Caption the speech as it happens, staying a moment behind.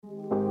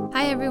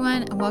Hi,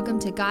 everyone, and welcome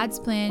to God's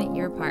Plan,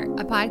 Your Part,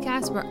 a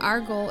podcast where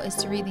our goal is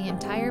to read the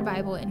entire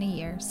Bible in a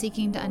year,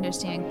 seeking to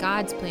understand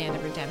God's plan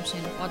of redemption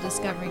while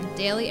discovering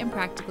daily and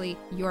practically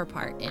your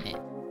part in it.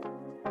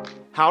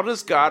 How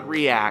does God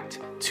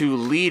react to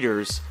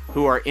leaders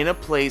who are in a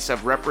place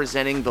of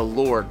representing the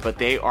Lord, but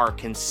they are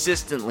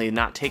consistently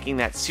not taking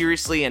that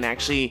seriously and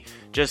actually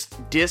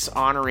just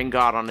dishonoring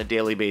God on a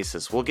daily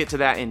basis? We'll get to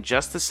that in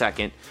just a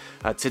second.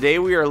 Today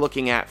we are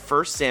looking at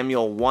 1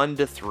 Samuel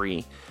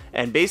 1-3.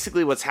 And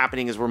basically what's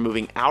happening is we're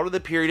moving out of the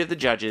period of the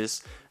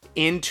judges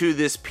into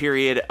this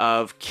period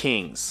of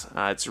kings.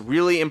 It's a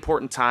really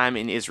important time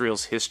in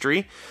Israel's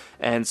history.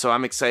 And so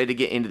I'm excited to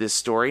get into this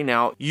story.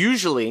 Now,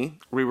 usually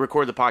we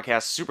record the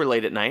podcast super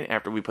late at night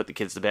after we put the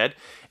kids to bed.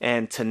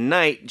 And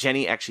tonight,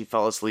 Jenny actually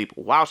fell asleep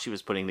while she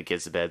was putting the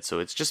kids to bed. So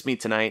it's just me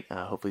tonight.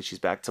 Hopefully she's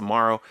back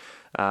tomorrow.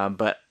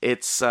 But I'm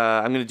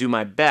going to do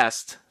my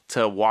best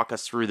to walk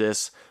us through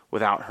this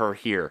without her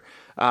here.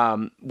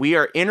 We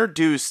are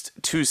introduced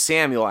to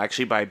Samuel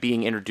actually by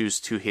being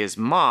introduced to his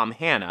mom,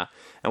 Hannah.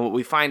 And what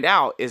we find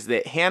out is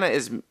that Hannah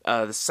is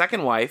the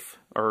second wife,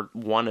 or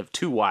one of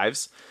two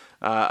wives,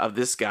 of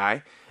this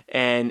guy.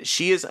 And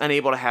she is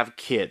unable to have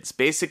kids.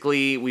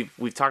 Basically,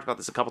 we've talked about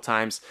this a couple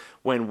times.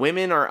 When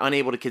women are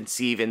unable to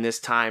conceive in this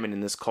time and in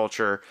this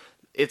culture,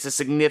 it's a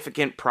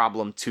significant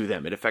problem to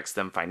them. It affects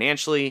them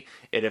financially.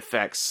 It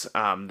affects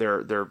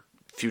their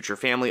future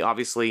family,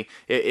 obviously.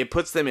 It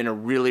puts them in a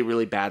really,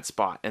 really bad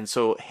spot. And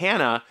so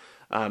Hannah,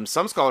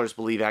 some scholars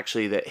believe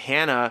actually that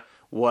Hannah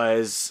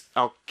was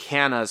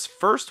Elkanah's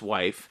first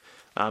wife,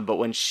 but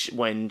when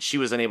she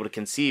was unable to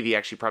conceive, he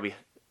actually probably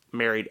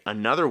married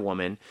another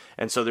woman.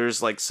 And so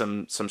there's like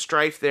some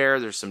strife there.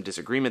 There's some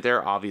disagreement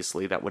there.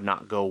 Obviously, that would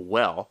not go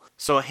well.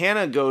 So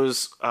Hannah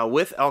goes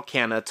with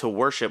Elkanah to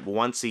worship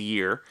once a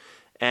year.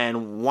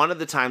 And one of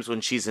the times when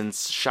she's in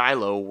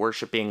Shiloh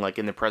worshiping, like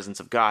in the presence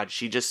of God,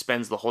 she just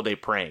spends the whole day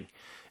praying.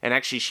 And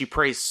actually, she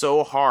prays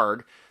so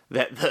hard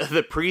that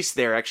the priest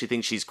there actually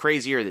thinks she's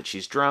crazy or that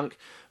she's drunk.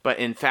 But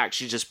in fact,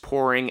 she's just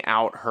pouring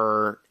out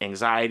her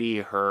anxiety,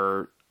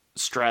 her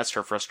stress,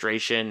 her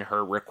frustration,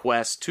 her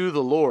request to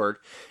the Lord.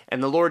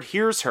 And the Lord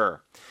hears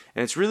her.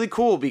 And it's really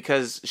cool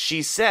because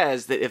she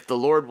says that if the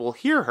Lord will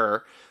hear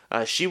her,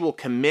 she will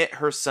commit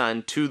her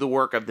son to the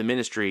work of the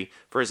ministry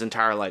for his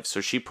entire life. So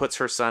she puts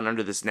her son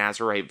under this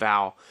Nazirite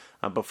vow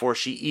before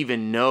she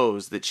even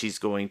knows that she's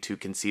going to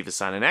conceive a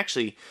son. And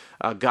actually,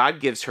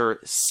 God gives her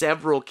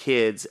several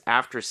kids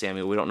after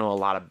Samuel. We don't know a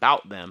lot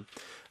about them,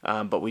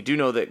 but we do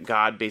know that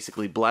God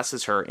basically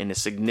blesses her in a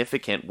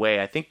significant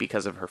way, I think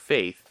because of her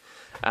faith.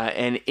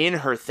 And in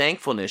her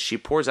thankfulness, she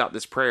pours out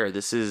this prayer.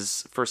 This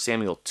is 1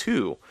 Samuel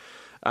 2,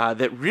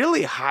 that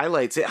really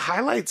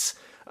highlights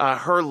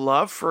her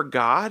love for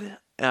God,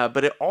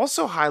 but it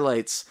also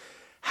highlights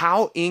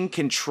how in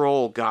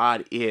control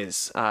God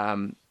is.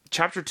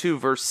 Chapter 2,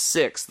 verse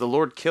 6, the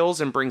Lord kills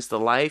and brings to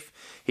life.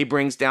 He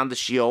brings down the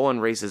Sheol and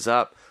raises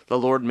up. The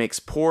Lord makes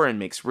poor and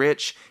makes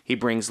rich. He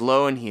brings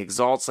low and he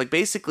exalts. Like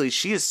basically,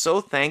 she is so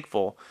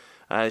thankful.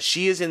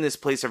 She is in this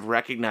place of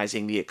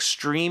recognizing the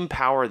extreme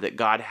power that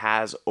God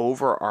has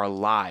over our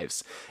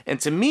lives.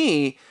 And to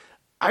me,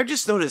 I've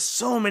just noticed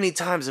so many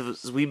times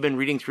as we've been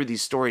reading through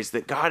these stories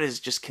that God is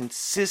just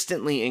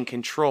consistently in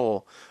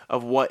control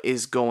of what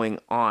is going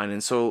on.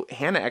 And so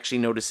Hannah actually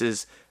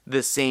notices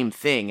the same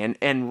thing.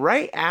 And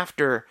right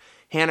after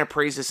Hannah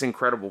prays this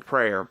incredible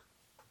prayer,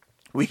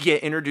 we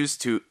get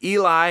introduced to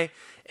Eli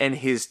and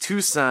his two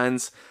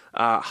sons,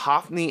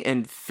 Hophni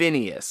and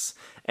Phinehas.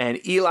 And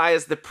Eli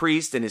is the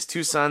priest and his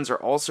two sons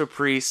are also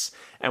priests.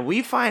 And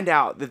we find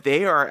out that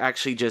they are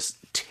actually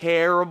just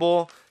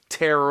terrible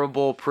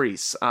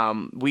priests.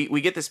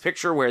 We get this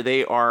picture where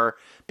they are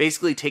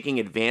basically taking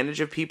advantage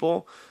of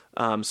people.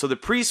 So the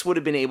priests would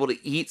have been able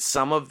to eat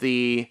some of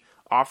the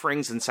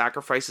offerings and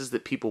sacrifices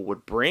that people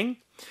would bring.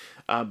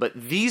 But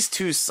these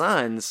two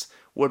sons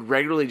would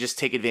regularly just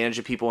take advantage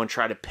of people and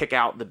try to pick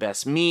out the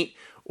best meat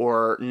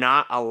or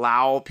not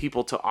allow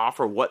people to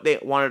offer what they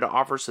wanted to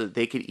offer so that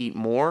they could eat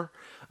more.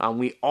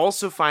 We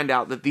also find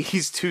out that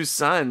these two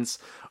sons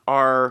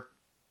are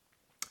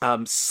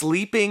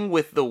sleeping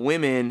with the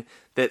women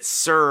that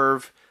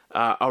serve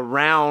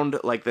around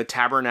like the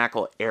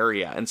tabernacle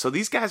area. And so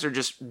these guys are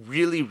just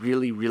really,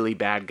 really, really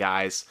bad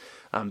guys.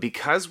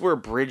 Because we're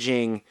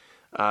bridging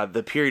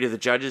the period of the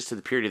judges to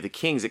the period of the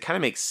kings, it kind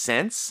of makes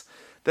sense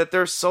that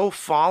they're so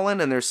fallen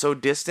and they're so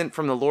distant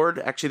from the Lord.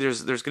 Actually,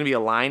 there's going to be a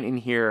line in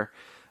here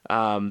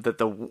that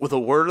the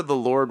word of the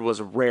Lord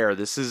was rare.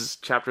 This is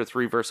chapter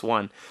 3, verse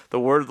 1. The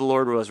word of the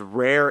Lord was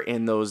rare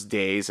in those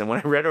days. And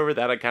when I read over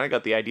that, I kind of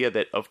got the idea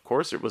that, of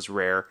course, it was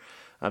rare.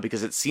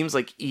 Because it seems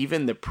like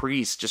even the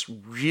priests just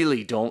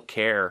really don't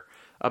care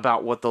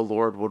about what the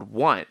Lord would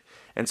want.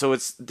 And so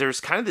there's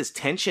kind of this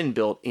tension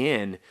built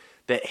in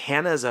that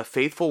Hannah is a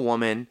faithful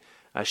woman.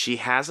 She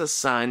has a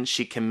son.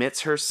 She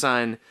commits her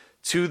son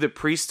to the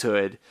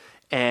priesthood.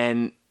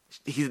 And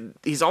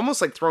he's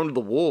almost like thrown to the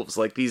wolves,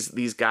 like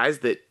these guys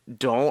that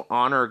don't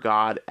honor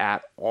God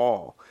at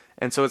all.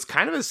 And so it's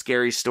kind of a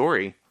scary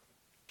story.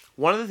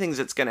 one of the things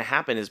that's going to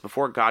happen is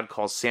before God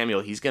calls Samuel,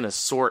 he's going to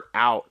sort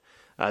out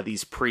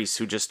these priests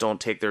who just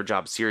don't take their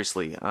job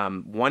seriously.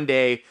 One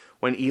day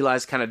when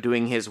Eli's kind of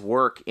doing his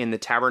work in the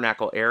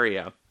tabernacle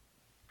area,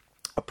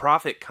 a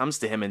prophet comes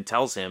to him and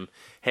tells him,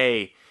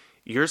 hey,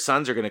 your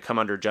sons are going to come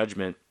under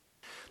judgment.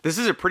 This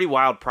is a pretty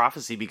wild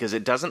prophecy because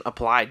it doesn't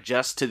apply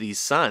just to these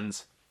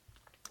sons.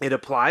 It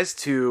applies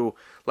to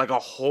like a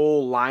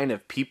whole line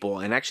of people.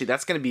 And actually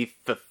that's going to be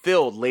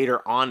fulfilled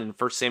later on in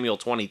 1 Samuel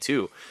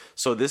 22.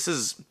 So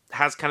this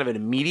has kind of an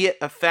immediate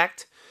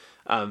effect.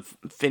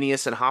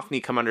 Phinehas and Hophni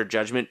come under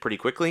judgment pretty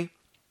quickly.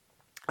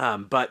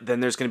 But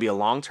then there's going to be a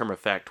long-term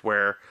effect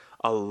where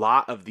a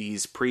lot of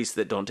these priests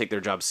that don't take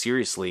their job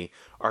seriously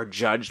are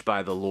judged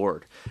by the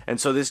Lord. And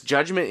so this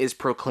judgment is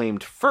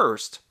proclaimed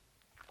first.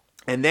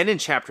 And then in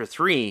chapter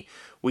 3,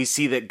 we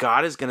see that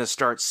God is going to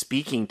start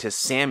speaking to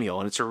Samuel.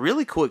 And it's a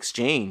really cool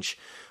exchange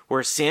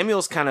where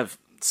Samuel's kind of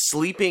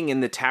sleeping in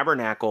the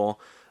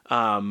tabernacle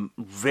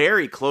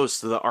very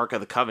close to the Ark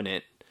of the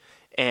Covenant.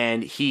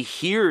 And he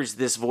hears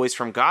this voice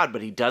from God,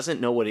 but he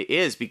doesn't know what it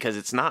is because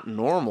it's not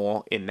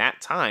normal in that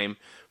time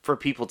for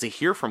people to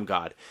hear from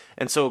God.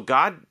 And so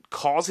God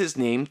calls his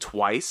name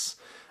twice.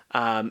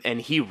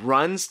 And he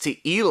runs to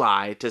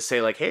Eli to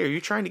say, like, hey, are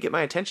you trying to get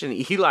my attention?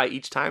 And Eli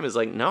each time is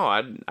like, no,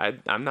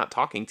 I'm not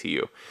talking to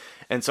you.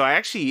 And so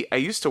I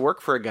used to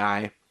work for a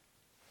guy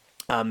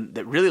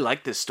that really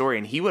liked this story.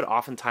 And he would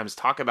oftentimes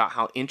talk about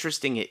how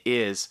interesting it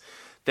is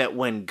that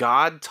when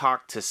God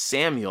talked to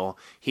Samuel,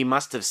 he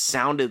must have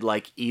sounded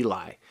like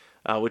Eli,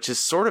 which is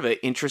sort of an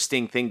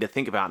interesting thing to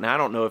think about. Now, I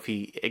don't know if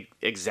he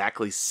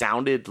exactly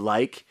sounded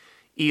like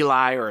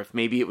Eli, or if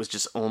maybe it was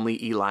just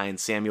only Eli and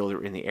Samuel that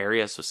were in the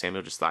area, so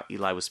Samuel just thought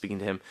Eli was speaking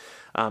to him.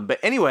 But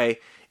anyway,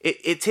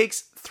 it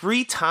takes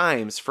 3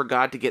 times for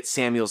God to get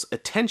Samuel's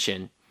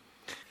attention.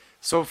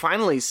 So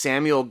finally,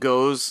 Samuel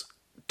goes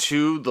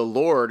to the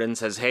Lord and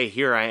says, hey,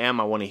 here I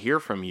am, I want to hear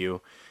from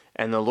you.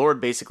 And the Lord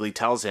basically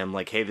tells him,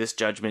 like, hey, this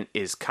judgment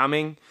is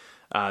coming.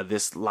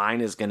 This line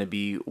is going to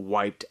be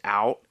wiped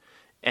out.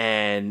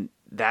 And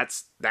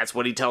that's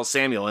what he tells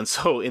Samuel. And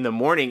so in the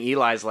morning,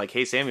 Eli's like,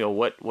 hey, Samuel,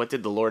 what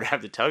did the Lord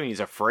have to tell you?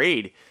 He's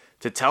afraid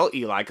to tell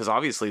Eli because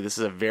obviously this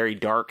is a very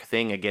dark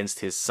thing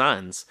against his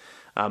sons.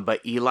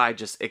 But Eli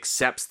just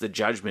accepts the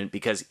judgment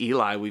because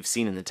Eli, we've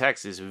seen in the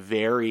text, is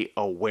very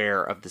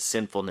aware of the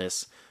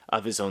sinfulness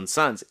of his own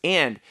sons.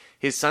 And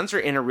his sons are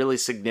in a really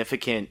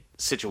significant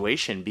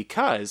situation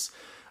because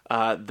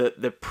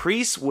the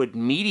priests would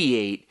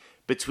mediate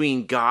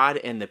between God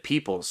and the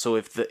people. So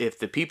if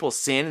the people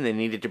sin and they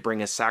needed to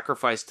bring a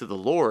sacrifice to the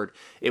Lord,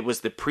 it was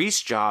the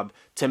priest's job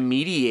to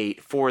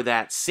mediate for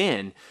that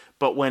sin.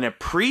 But when a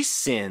priest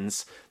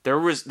sins, there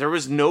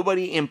was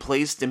nobody in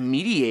place to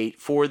mediate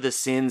for the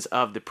sins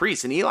of the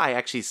priest. And Eli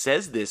actually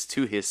says this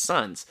to his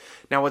sons.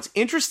 Now, what's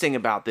interesting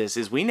about this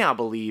is we now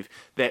believe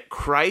that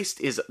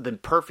Christ is the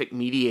perfect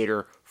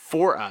mediator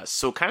for us.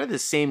 So kind of the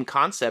same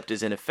concept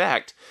is in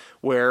effect,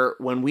 where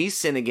when we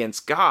sin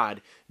against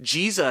God,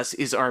 Jesus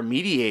is our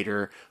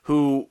mediator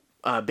who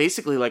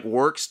basically like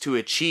works to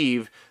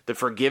achieve the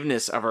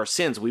forgiveness of our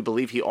sins. We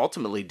believe he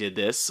ultimately did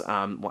this.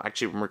 Well,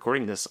 actually, I'm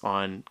recording this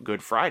on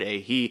Good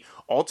Friday. He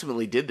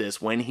ultimately did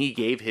this when he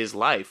gave his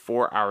life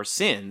for our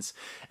sins.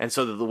 And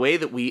so the way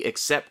that we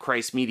accept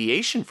Christ's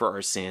mediation for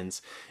our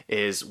sins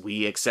is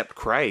we accept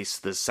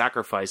Christ, the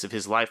sacrifice of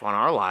his life on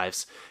our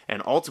lives,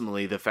 and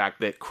ultimately the fact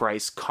that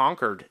Christ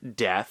conquered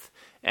death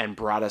and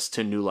brought us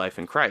to new life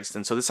in Christ.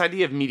 And so this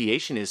idea of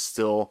mediation is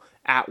still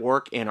at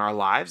work in our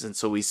lives. And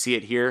so we see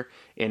it here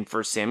in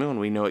 1 Samuel, and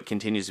we know it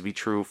continues to be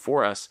true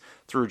for us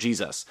through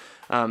Jesus.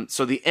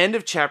 So the end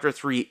of chapter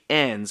 3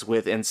 ends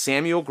with, and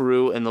Samuel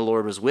grew, and the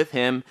Lord was with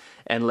him,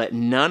 and let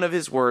none of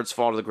his words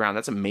fall to the ground.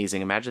 That's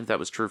amazing. Imagine if that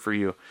was true for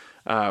you,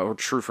 or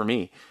true for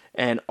me.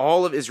 And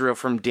all of Israel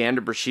from Dan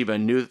to Beersheba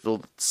knew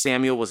that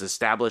Samuel was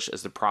established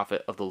as the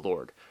prophet of the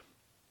Lord.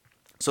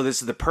 So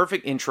this is the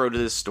perfect intro to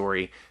this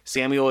story.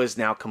 Samuel is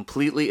now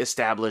completely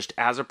established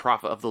as a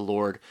prophet of the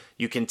Lord.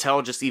 You can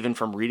tell just even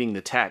from reading the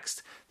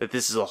text that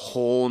this is a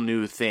whole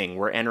new thing.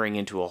 We're entering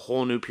into a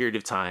whole new period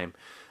of time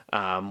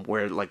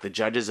where like the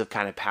judges have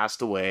kind of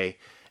passed away,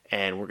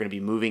 and we're going to be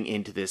moving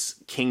into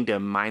this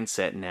kingdom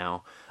mindset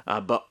now.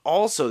 But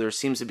also there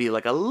seems to be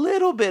like a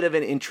little bit of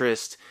an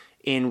interest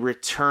in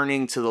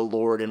returning to the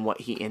Lord and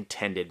what he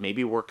intended.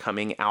 Maybe we're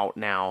coming out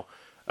now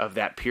of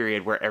that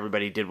period where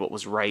everybody did what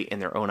was right in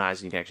their own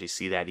eyes. And you can actually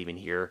see that even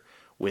here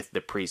with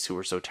the priests who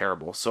were so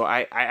terrible. So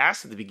I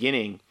asked at the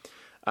beginning,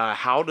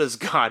 how does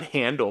God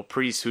handle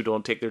priests who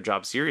don't take their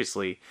job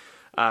seriously?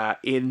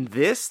 In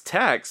this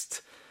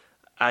text,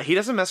 he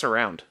doesn't mess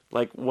around.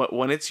 Like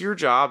when it's your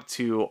job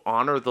to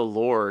honor the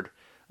Lord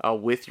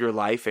with your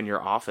life and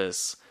your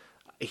office,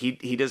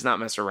 he does not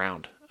mess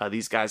around.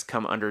 These guys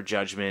come under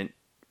judgment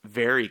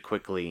very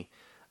quickly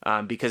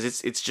because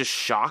it's just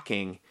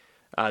shocking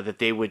that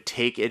they would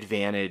take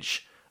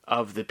advantage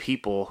of the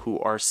people who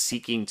are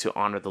seeking to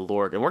honor the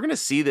Lord. And we're going to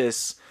see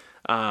this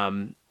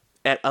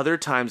at other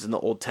times in the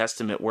Old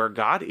Testament where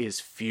God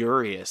is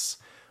furious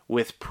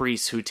with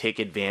priests who take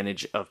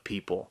advantage of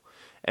people.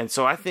 And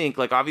so I think,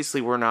 like,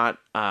 obviously we're not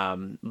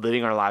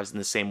living our lives in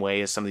the same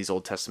way as some of these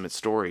Old Testament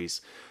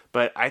stories,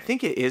 but I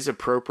think it is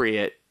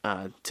appropriate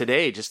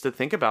today just to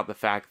think about the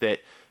fact that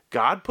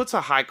God puts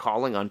a high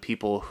calling on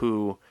people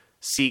who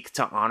seek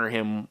to honor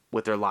him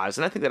with their lives.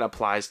 And I think that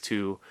applies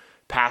to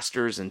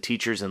pastors and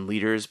teachers and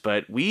leaders,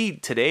 but we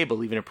today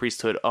believe in a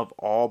priesthood of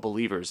all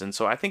believers. And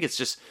so I think it's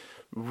just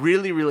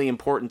really, really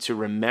important to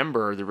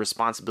remember the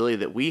responsibility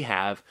that we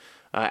have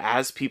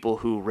as people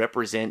who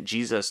represent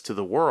Jesus to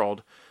the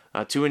world,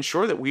 to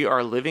ensure that we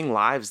are living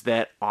lives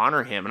that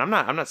honor him. And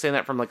I'm not saying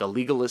that from like a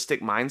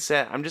legalistic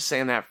mindset. I'm just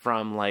saying that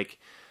from like,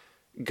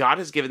 God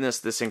has given us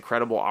this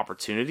incredible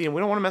opportunity and we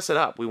don't want to mess it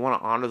up. We want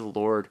to honor the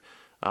Lord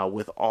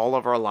with all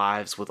of our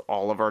lives, with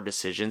all of our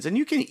decisions. And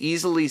you can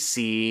easily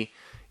see,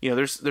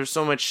 there's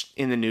so much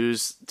in the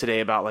news today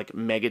about like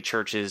mega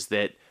churches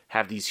that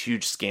have these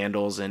huge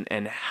scandals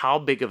and how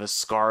big of a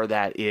scar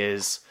that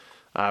is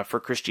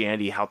for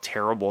Christianity, how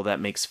terrible that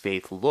makes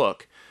faith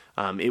look.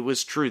 It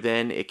was true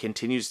then, it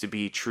continues to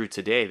be true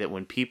today, that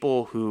when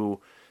people who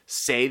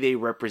say they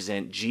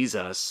represent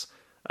Jesus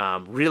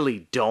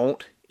really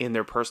don't in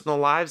their personal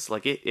lives,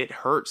 like it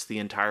hurts the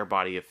entire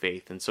body of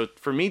faith. And so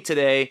for me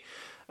today,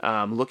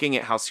 looking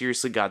at how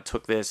seriously God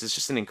took this is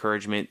just an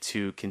encouragement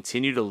to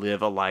continue to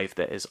live a life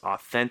that is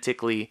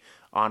authentically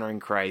honoring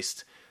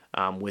Christ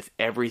with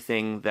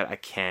everything that I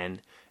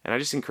can. And I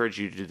just encourage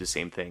you to do the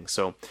same thing.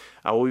 So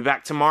we'll be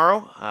back tomorrow.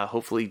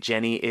 Hopefully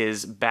Jenny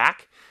is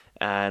back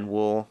and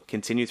we'll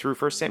continue through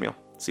 1 Samuel.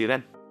 See you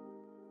then.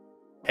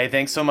 Hey,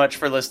 thanks so much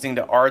for listening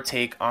to our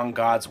take on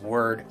God's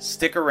Word.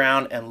 Stick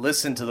around and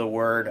listen to the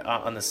Word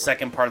on the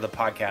second part of the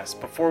podcast.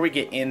 Before we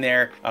get in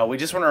there, we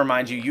just want to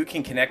remind you, you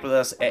can connect with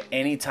us at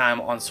any time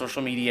on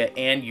social media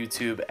and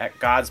YouTube at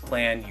God's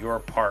Plan, Your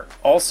Part.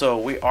 Also,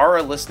 we are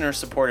a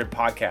listener-supported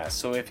podcast,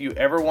 so if you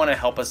ever want to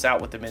help us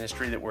out with the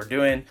ministry that we're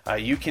doing,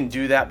 you can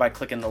do that by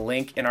clicking the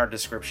link in our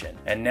description.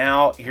 And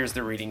now, here's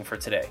the reading for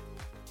today.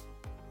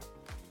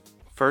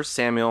 1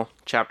 Samuel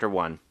chapter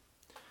 1.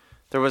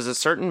 There was a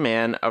certain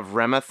man of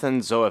Ramath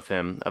and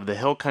Zophim of the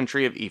hill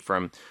country of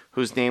Ephraim,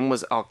 whose name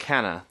was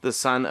Elkanah, the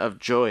son of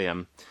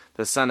Joam,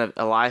 the son of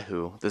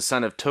Elihu, the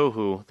son of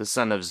Tohu, the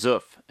son of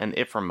Zuph, an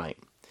Ephraimite.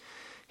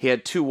 He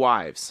had 2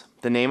 wives.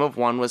 The name of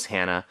one was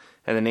Hannah,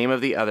 and the name of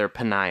the other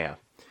Peninnah.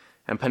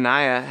 And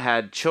Peninnah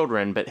had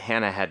children, but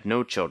Hannah had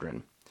no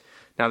children.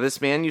 Now this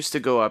man used to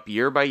go up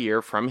year by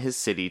year from his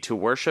city to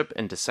worship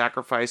and to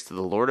sacrifice to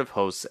the Lord of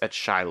hosts at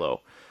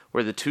Shiloh,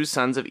 where the 2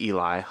 sons of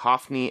Eli,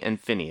 Hophni and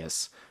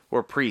Phinehas,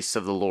 were priests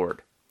of the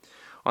Lord.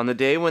 On the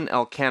day when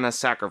Elkanah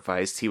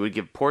sacrificed, he would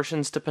give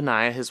portions to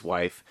Peninnah his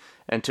wife,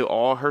 and to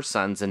all her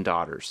sons and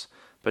daughters.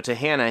 But to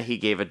Hannah he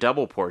gave a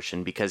double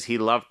portion, because he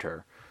loved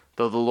her,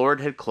 though the Lord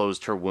had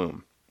closed her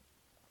womb.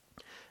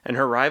 And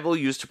her rival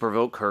used to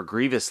provoke her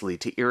grievously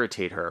to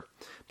irritate her,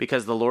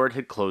 because the Lord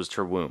had closed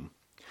her womb.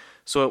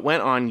 So it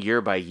went on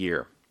year by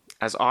year.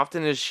 As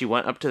often as she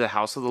went up to the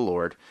house of the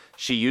Lord,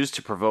 she used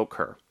to provoke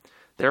her.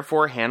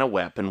 Therefore Hannah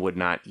wept and would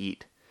not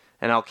eat.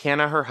 And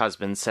Elkanah her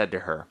husband said to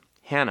her,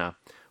 Hannah,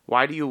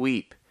 why do you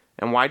weep?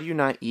 And why do you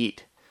not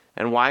eat?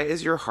 And why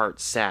is your heart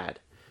sad?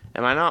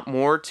 Am I not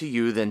more to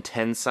you than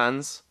 10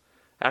 sons?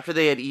 After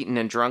they had eaten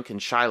and drunk in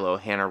Shiloh,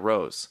 Hannah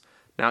rose.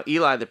 Now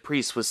Eli the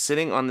priest was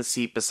sitting on the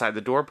seat beside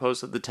the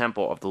doorpost of the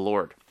temple of the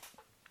Lord.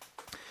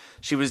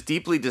 She was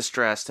deeply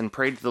distressed and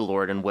prayed to the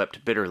Lord and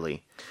wept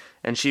bitterly.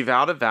 And she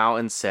vowed a vow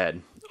and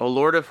said, O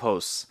Lord of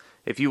hosts,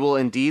 if you will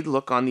indeed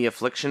look on the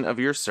affliction of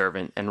your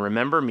servant, and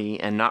remember me,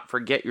 and not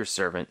forget your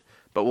servant,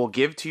 but will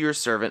give to your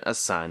servant a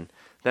son,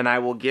 then I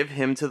will give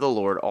him to the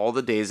Lord all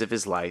the days of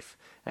his life,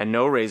 and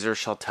no razor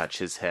shall touch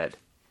his head.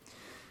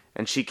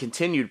 And she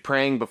continued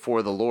praying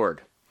before the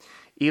Lord.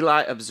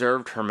 Eli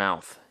observed her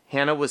mouth.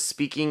 Hannah was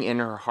speaking in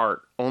her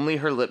heart, only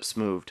her lips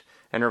moved,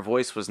 and her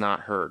voice was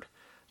not heard.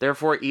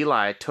 Therefore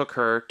Eli took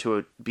her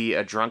to be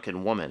a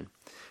drunken woman.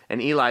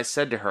 And Eli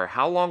said to her,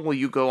 How long will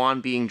you go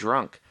on being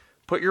drunk?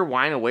 Put your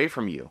wine away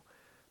from you.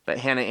 But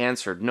Hannah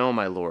answered, No,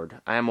 my lord,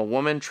 I am a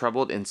woman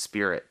troubled in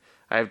spirit.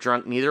 I have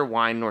drunk neither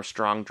wine nor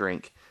strong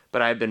drink,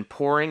 but I have been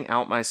pouring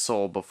out my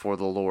soul before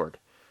the Lord.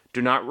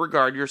 Do not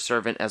regard your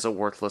servant as a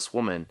worthless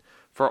woman,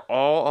 for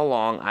all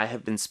along I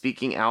have been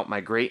speaking out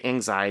my great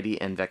anxiety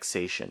and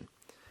vexation.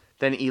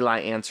 Then Eli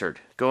answered,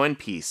 Go in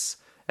peace,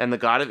 and the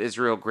God of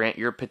Israel grant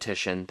your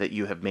petition that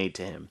you have made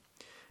to him.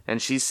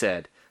 And she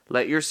said,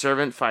 Let your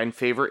servant find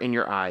favor in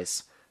your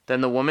eyes.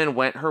 Then the woman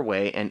went her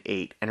way and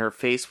ate, and her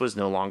face was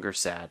no longer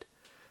sad.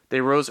 They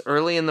rose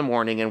early in the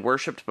morning and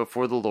worshipped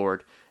before the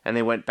Lord, and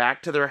they went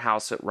back to their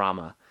house at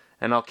Ramah.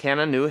 And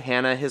Elkanah knew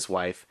Hannah his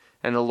wife,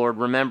 and the Lord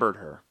remembered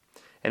her.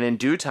 And in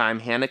due time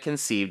Hannah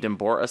conceived and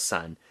bore a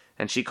son,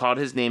 and she called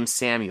his name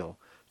Samuel,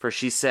 for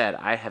she said,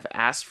 I have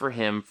asked for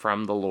him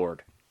from the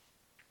Lord.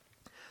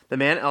 The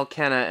man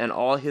Elkanah and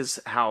all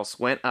his house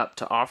went up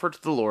to offer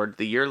to the Lord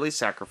the yearly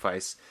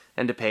sacrifice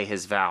and to pay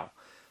his vow.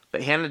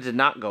 But Hannah did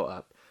not go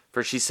up,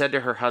 for she said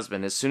to her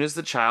husband, As soon as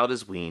the child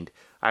is weaned,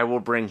 I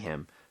will bring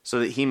him, so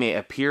that he may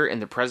appear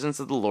in the presence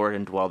of the Lord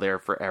and dwell there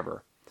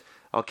forever.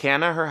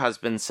 Elkanah her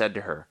husband said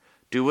to her,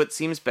 Do what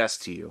seems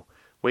best to you.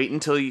 Wait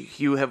until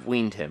you have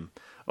weaned him.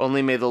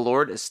 Only may the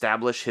Lord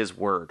establish his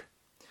word."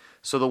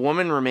 So the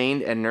woman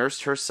remained and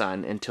nursed her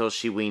son until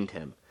she weaned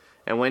him.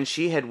 And when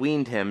she had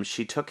weaned him,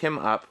 she took him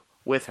up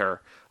with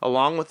her,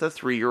 along with a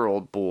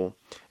 3-year-old bull,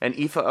 an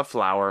ephah of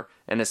flour,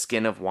 and a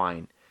skin of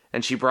wine.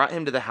 And she brought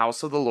him to the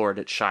house of the Lord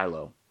at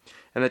Shiloh.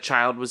 And the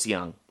child was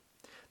young.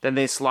 Then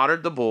they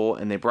slaughtered the bull,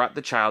 and they brought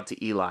the child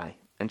to Eli.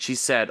 And she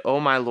said, "O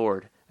my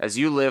Lord, as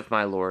you live,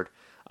 my Lord,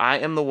 I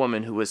am the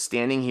woman who was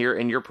standing here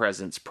in your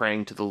presence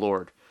praying to the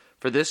Lord.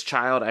 For this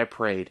child I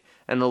prayed,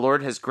 and the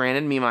Lord has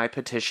granted me my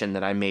petition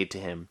that I made to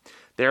him.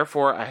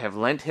 Therefore I have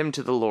lent him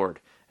to the Lord.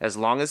 As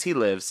long as he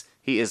lives,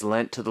 he is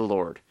lent to the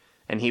Lord."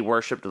 And he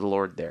worshipped the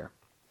Lord there.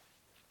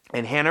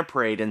 And Hannah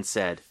prayed and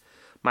said,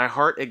 "My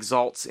heart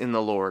exalts in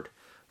the Lord.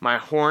 My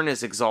horn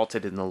is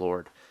exalted in the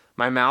Lord.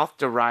 My mouth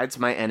derides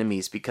my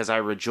enemies because I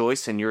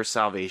rejoice in your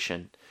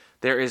salvation.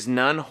 There is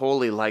none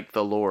holy like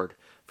the Lord,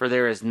 for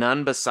there is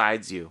none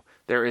besides you.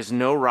 There is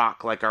no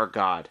rock like our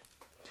God.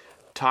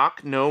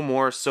 Talk no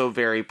more so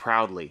very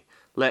proudly.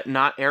 Let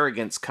not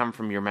arrogance come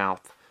from your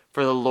mouth.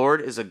 For the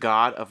Lord is a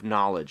God of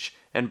knowledge,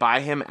 and by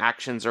him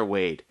actions are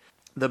weighed.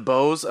 The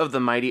bows of the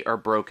mighty are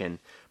broken,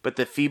 but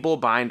the feeble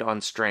bind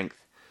on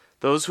strength.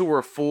 Those who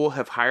were full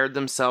have hired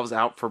themselves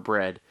out for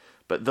bread,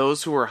 but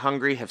those who were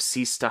hungry have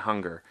ceased to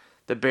hunger.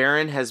 The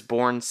barren has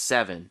borne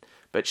 7,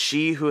 but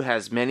she who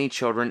has many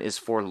children is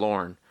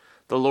forlorn.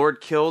 The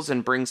Lord kills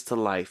and brings to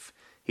life.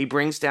 He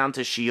brings down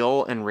to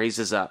Sheol and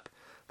raises up.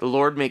 The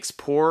Lord makes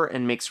poor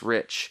and makes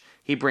rich.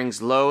 He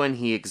brings low and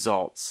he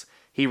exalts.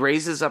 He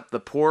raises up the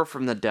poor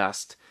from the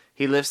dust.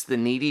 He lifts the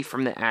needy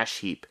from the ash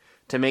heap,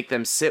 to make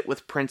them sit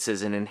with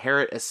princes and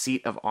inherit a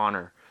seat of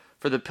honor.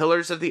 For the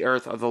pillars of the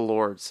earth are the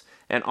Lord's,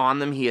 and on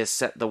them he has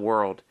set the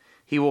world.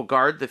 He will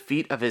guard the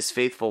feet of his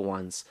faithful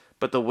ones,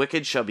 but the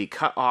wicked shall be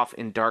cut off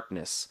in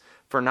darkness.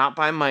 For not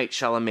by might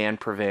shall a man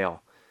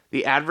prevail.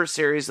 The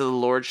adversaries of the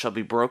Lord shall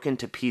be broken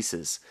to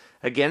pieces.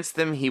 Against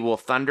them he will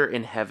thunder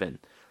in heaven.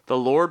 The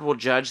Lord will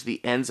judge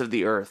the ends of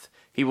the earth.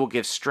 He will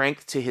give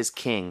strength to his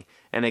king,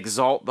 and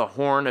exalt the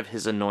horn of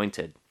his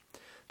anointed.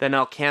 Then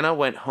Elkanah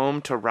went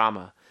home to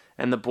Ramah,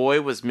 and the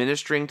boy was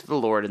ministering to the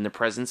Lord in the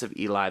presence of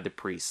Eli the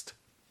priest.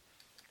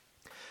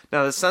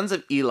 Now the sons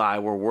of Eli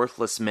were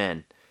worthless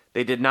men.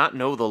 They did not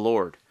know the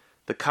Lord.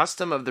 The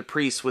custom of the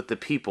priests with the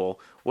people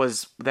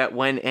was that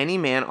when any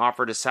man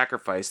offered a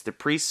sacrifice, the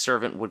priest's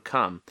servant would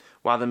come,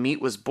 while the meat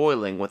was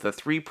boiling, with a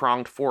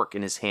 3-pronged fork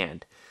in his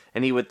hand,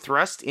 and he would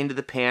thrust into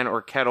the pan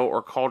or kettle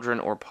or cauldron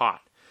or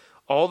pot.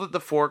 All that the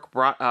fork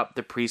brought up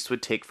the priest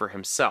would take for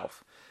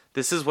himself.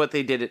 This is what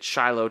they did at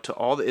Shiloh to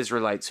all the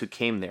Israelites who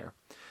came there.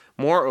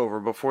 Moreover,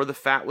 before the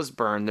fat was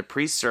burned, the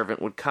priest's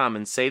servant would come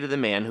and say to the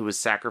man who was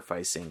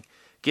sacrificing,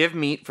 "Give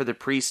meat for the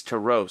priest to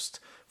roast,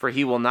 for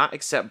he will not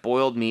accept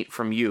boiled meat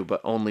from you,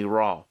 but only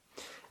raw."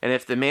 And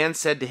if the man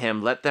said to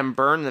him, "Let them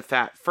burn the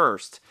fat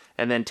first,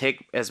 and then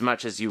take as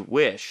much as you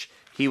wish,"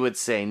 he would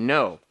say,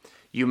 "No,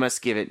 you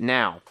must give it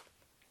now.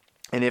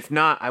 And if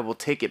not, I will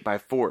take it by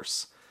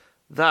force."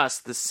 Thus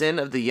the sin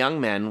of the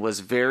young men was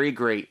very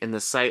great in the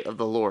sight of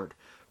the Lord,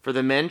 for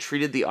the men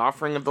treated the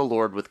offering of the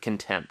Lord with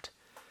contempt.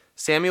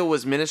 Samuel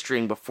was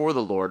ministering before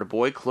the Lord, a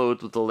boy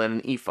clothed with a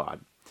linen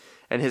ephod.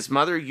 And his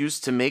mother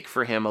used to make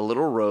for him a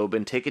little robe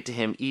and take it to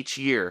him each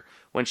year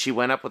when she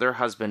went up with her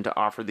husband to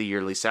offer the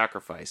yearly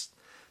sacrifice.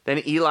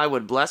 Then Eli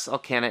would bless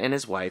Elkanah and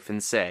his wife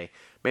and say,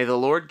 "May the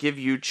Lord give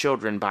you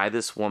children by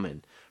this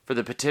woman, for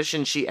the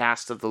petition she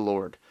asked of the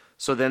Lord."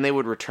 So then they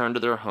would return to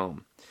their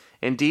home.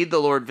 Indeed, the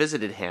Lord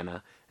visited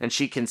Hannah, and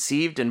she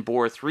conceived and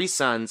bore 3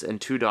 sons and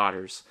 2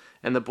 daughters,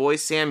 and the boy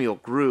Samuel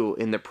grew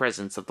in the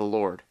presence of the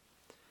Lord.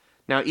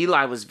 Now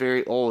Eli was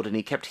very old, and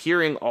he kept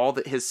hearing all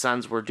that his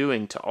sons were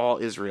doing to all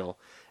Israel,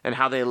 and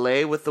how they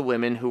lay with the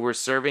women who were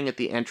serving at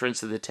the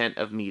entrance of the tent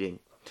of meeting.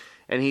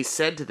 And he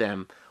said to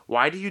them,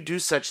 "Why do you do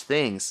such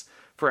things?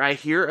 For I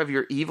hear of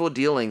your evil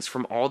dealings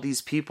from all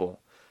these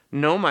people.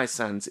 No, my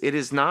sons, it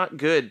is not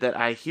good that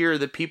I hear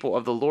the people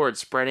of the Lord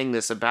spreading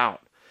this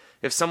about.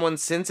 If someone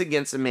sins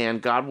against a man,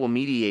 God will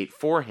mediate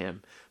for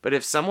him. But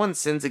if someone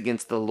sins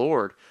against the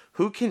Lord,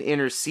 who can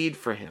intercede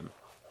for him?"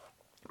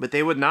 But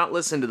they would not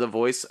listen to the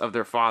voice of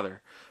their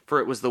father, for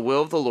it was the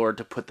will of the Lord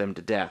to put them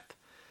to death.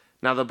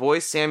 Now the boy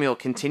Samuel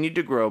continued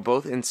to grow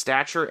both in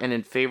stature and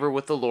in favor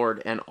with the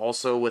Lord and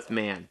also with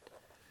man.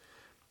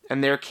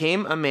 And there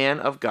came a man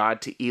of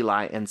God to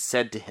Eli and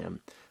said to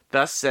him,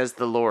 "Thus says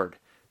the Lord,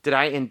 did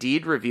I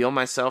indeed reveal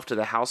myself to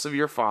the house of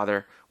your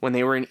father when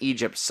they were in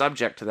Egypt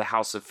subject to the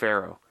house of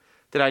Pharaoh?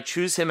 Did I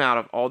choose him out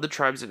of all the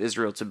tribes of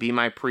Israel to be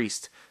my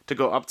priest, to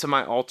go up to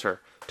my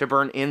altar, to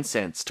burn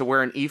incense, to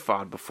wear an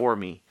ephod before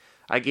me?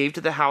 I gave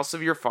to the house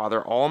of your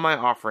father all my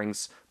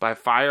offerings by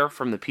fire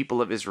from the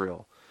people of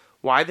Israel.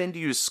 Why then do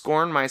you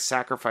scorn my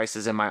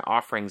sacrifices and my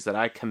offerings that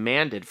I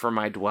commanded for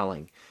my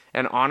dwelling,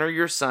 and honor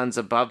your sons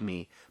above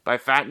me by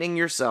fattening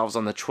yourselves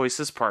on the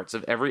choicest parts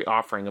of every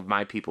offering of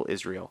my people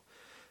Israel?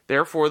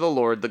 Therefore the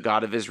Lord, the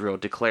God of Israel,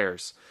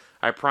 declares,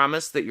 I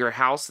promised that your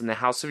house and the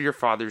house of your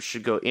fathers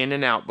should go in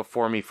and out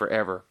before me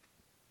forever.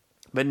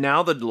 But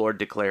now the Lord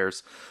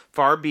declares,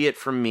 far be it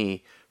from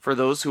me, For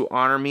those who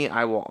honor me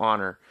I will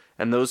honor,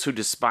 and those who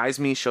despise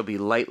me shall be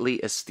lightly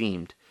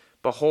esteemed.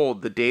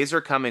 Behold, the days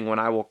are coming when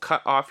I will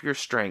cut off your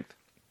strength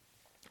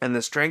and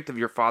the strength of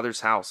your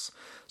father's house,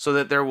 so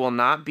that there will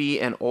not be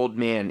an old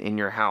man in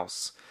your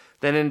house.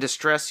 Then in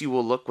distress you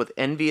will look with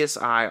envious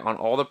eye on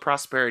all the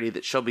prosperity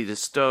that shall be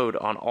bestowed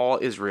on all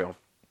Israel.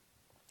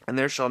 And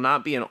there shall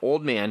not be an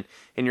old man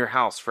in your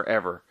house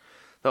forever.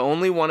 The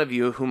only one of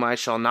you whom I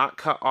shall not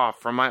cut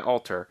off from my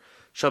altar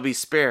shall be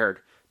spared,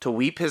 to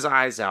weep his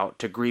eyes out,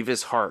 to grieve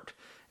his heart.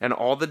 And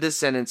all the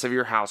descendants of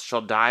your house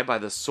shall die by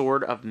the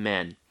sword of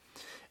men.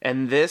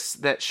 And this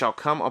that shall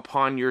come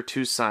upon your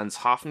 2 sons,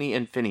 Hophni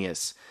and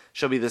Phinehas,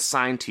 shall be the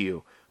sign to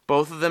you.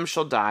 Both of them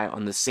shall die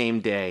on the same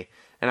day.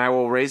 And I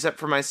will raise up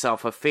for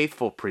myself a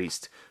faithful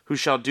priest, who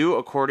shall do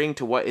according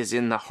to what is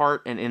in the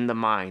heart and in the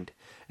mind.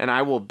 And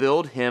I will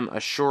build him a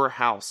sure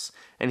house,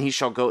 and he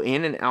shall go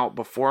in and out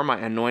before my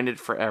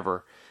anointed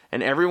forever.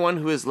 And everyone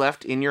who is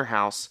left in your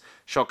house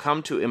shall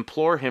come to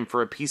implore him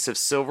for a piece of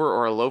silver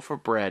or a loaf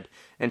of bread,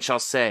 and shall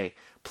say,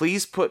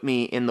 Please put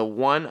me in the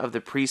one of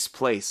the priest's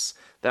place,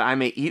 that I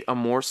may eat a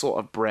morsel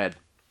of bread.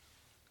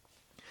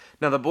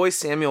 Now the boy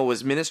Samuel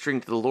was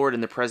ministering to the Lord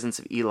in the presence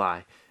of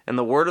Eli, and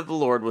the word of the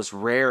Lord was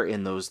rare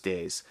in those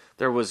days.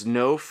 There was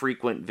no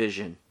frequent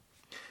vision.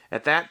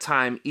 At that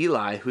time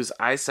Eli, whose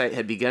eyesight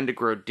had begun to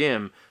grow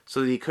dim,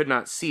 so that he could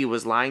not see,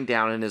 was lying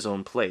down in his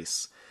own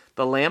place.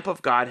 The lamp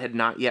of God had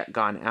not yet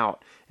gone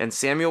out, and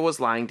Samuel was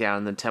lying down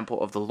in the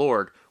temple of the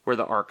Lord, where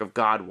the ark of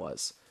God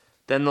was.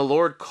 Then the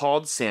Lord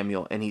called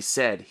Samuel, and he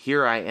said,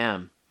 Here I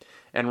am.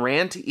 And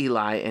ran to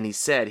Eli, and he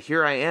said,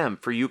 Here I am,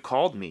 for you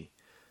called me.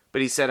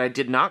 But he said, I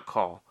did not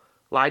call.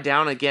 Lie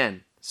down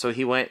again. So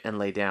he went and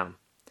lay down.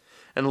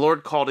 And the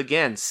Lord called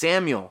again,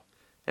 Samuel.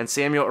 And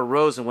Samuel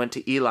arose and went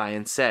to Eli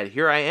and said,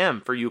 Here I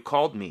am, for you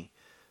called me.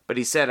 But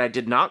he said, I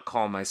did not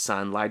call, my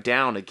son. Lie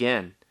down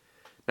again.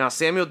 Now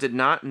Samuel did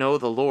not know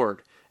the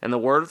Lord, and the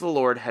word of the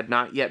Lord had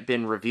not yet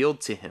been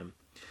revealed to him.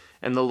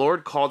 And the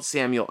Lord called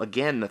Samuel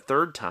again the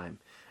 3rd time.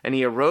 And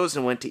he arose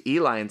and went to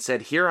Eli and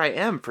said, Here I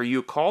am, for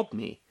you called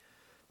me.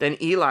 Then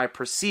Eli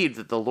perceived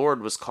that the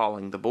Lord was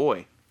calling the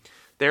boy.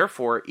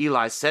 Therefore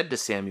Eli said to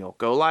Samuel,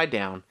 Go lie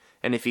down,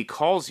 and if he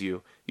calls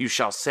you, you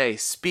shall say,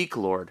 Speak,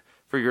 Lord,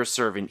 for your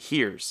servant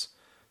hears.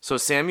 So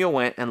Samuel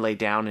went and lay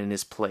down in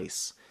his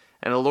place.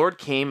 And the Lord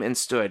came and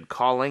stood,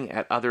 calling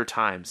at other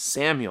times,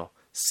 Samuel,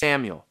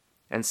 Samuel.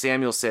 And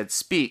Samuel said,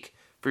 Speak,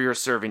 for your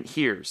servant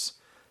hears.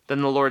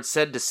 Then the Lord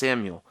said to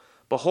Samuel,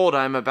 Behold,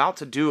 I am about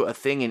to do a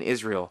thing in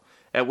Israel,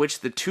 at which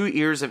the 2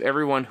 ears of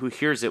everyone who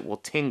hears it will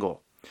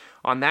tingle.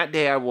 On that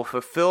day I will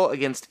fulfill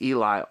against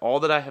Eli all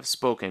that I have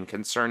spoken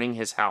concerning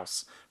his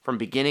house, from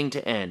beginning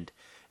to end.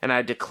 And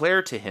I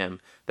declare to him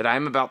that I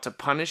am about to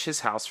punish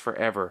his house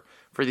forever,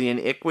 for the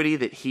iniquity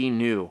that he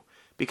knew,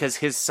 because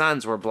his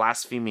sons were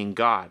blaspheming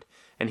God,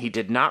 and he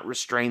did not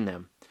restrain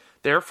them.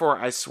 Therefore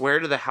I swear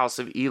to the house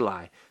of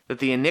Eli, that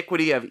the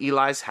iniquity of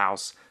Eli's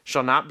house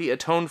shall not be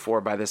atoned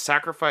for by the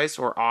sacrifice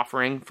or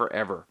offering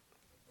forever.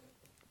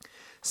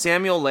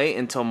 Samuel lay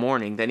until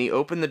morning, then he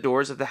opened the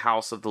doors of the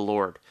house of the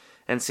Lord.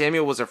 And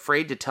Samuel was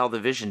afraid to tell the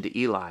vision to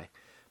Eli.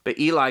 But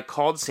Eli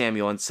called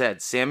Samuel and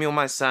said, Samuel,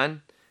 my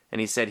son?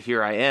 And he said,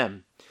 Here I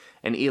am.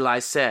 And Eli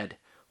said,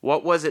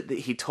 What was it that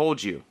he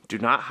told you? Do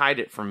not hide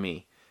it from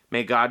me.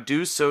 May God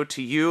do so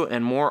to you,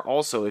 and more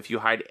also, if you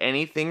hide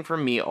anything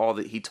from me, all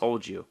that he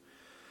told you.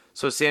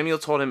 So Samuel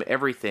told him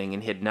everything,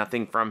 and hid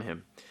nothing from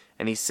him.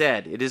 And he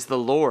said, It is the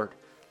Lord.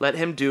 Let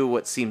him do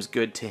what seems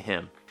good to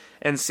him.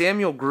 And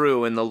Samuel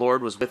grew, and the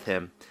Lord was with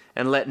him,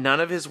 and let none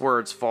of his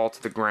words fall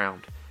to the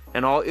ground.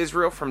 And all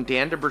Israel from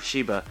Dan to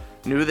Beersheba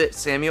knew that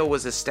Samuel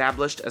was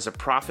established as a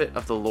prophet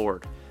of the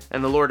Lord.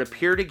 And the Lord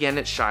appeared again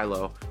at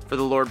Shiloh, for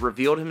the Lord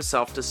revealed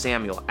himself to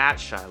Samuel at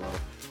Shiloh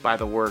by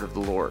the word of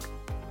the Lord.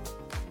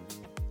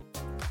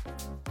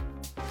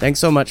 Thanks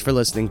so much for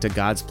listening to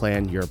God's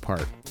Plan, Your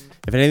Part.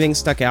 If anything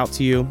stuck out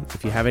to you,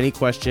 if you have any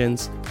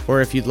questions, or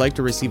if you'd like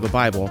to receive a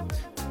Bible,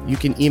 you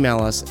can email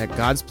us at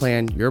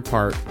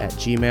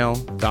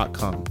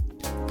godsplанyourpart@gmail.com.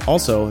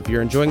 Also, if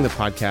you're enjoying the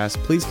podcast,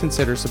 please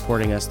consider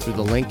supporting us through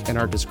the link in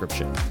our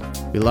description.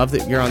 We love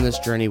that you're on this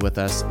journey with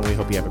us, and we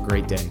hope you have a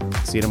great day.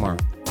 See you tomorrow.